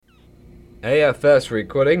AFS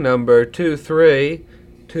recording number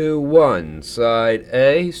 2321, side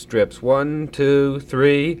A, strips 1, 2,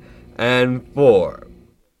 3, and 4.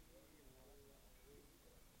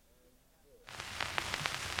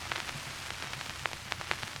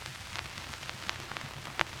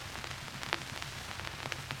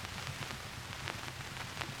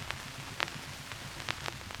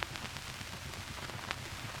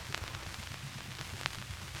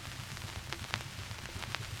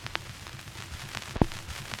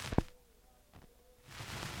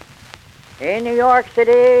 In New York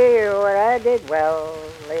City, where I did well,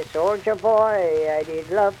 a soldier boy I did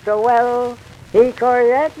love so well. He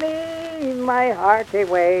carried me my heart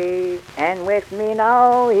away, and with me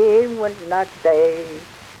now he would not stay.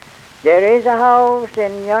 There is a house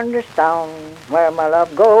in yonder town where my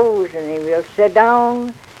love goes, and he will sit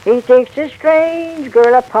down. He takes a strange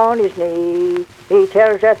girl upon his knee. He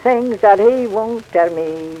tells her things that he won't tell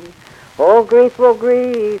me. Oh grief,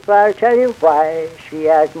 I'll tell you why. She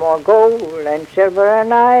has more gold and silver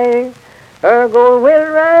than I. Her gold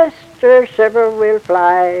will rest, her silver will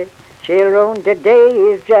fly. She'll own the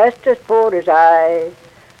days just as poor as I.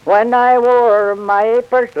 When I wore my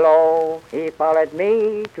apron's low, he followed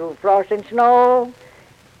me to frost and snow.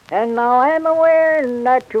 And now I'm aware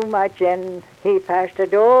not too much in. He passed the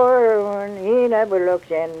door and he never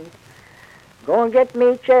looks in. Go and get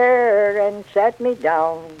me chair and set me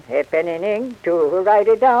down, a pen and ink to write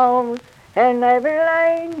it down. And every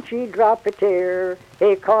line she drop a tear,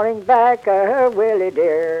 he calling back her Willie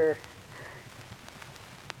dear.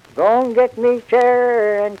 Go and get me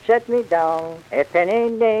chair and set me down, a pen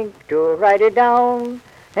and ink to write it down.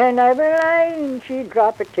 And every line she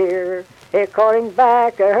drop a tear, he calling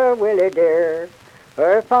back her Willie dear.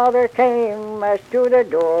 Her father came as to the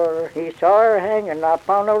door, he saw her hanging up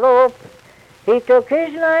on a rope. He took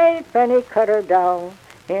his knife and he cut her down.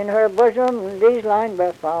 In her bosom these lines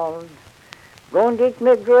were found. Go and dig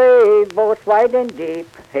me grave, both wide and deep,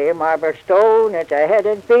 a marble stone at her head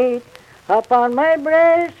and feet. Upon my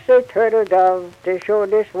breast a turtle dove, to show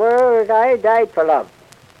this world I died for love.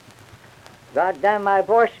 God damn, my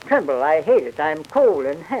voice tremble, I hate it, I'm cold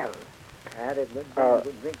in hell. I had a good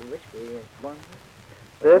drink of whiskey.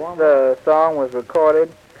 This song was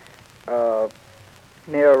recorded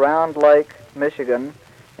near Round Lake, Michigan,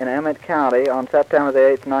 in Emmett County on September the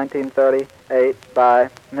 8th, 1938 by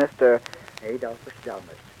Mr.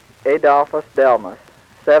 Adolphus Delmas,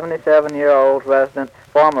 77-year-old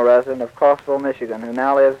former resident of Crossville, Michigan, who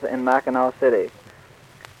now lives in Mackinac City.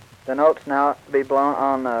 The notes now to be blown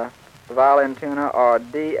on the violin tuner are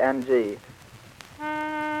D and G.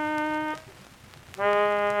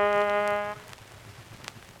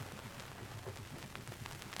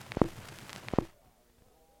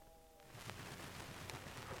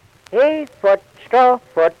 A foot, straw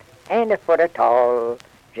foot, and a foot tall.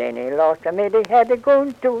 Jenny lost her maid, had to go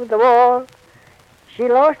to the wall. She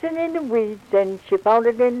lost it in the weeds, and she found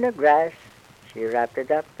it in the grass. She wrapped it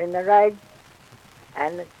up in the rag,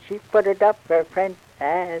 and she put it up her friend's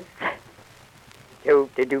ass.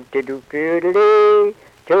 Do-de-do-de-do-de-do-de-dee,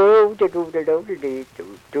 do-de-do-de-do-de-dee,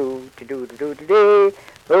 do-do-de-do-de-do-de-dee,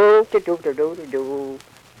 do-de-do-de-do-de-do.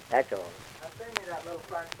 That's all. Sing me that little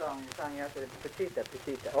French song you sang yesterday, Petita,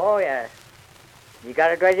 Petita. Oh, yeah. You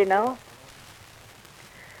got it ready now?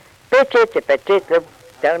 Petite, petite,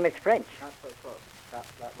 tell him it's French. Not so close. That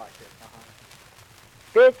like this.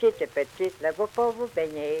 Petite, petite, la vous pauvre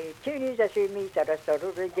beignet, tu nous as soumis à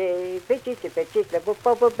ressort rouillé. Petite, petite, la vous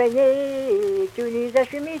pauvre beignet, tu nous as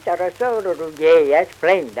soumis à ressort rouillé. That's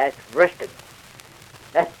plain, that's roasted.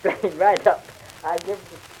 That's plain right up. I give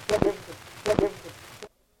the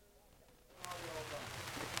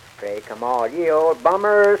Pray come all ye old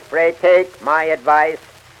bummers, pray take my advice.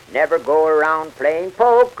 Never go around playing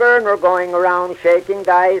poker, nor going around shaking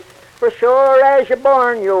dice. For sure as you're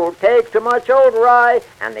born, you'll take too much old rye,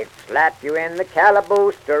 and they'll slap you in the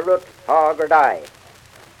calaboose to root, hog, or die.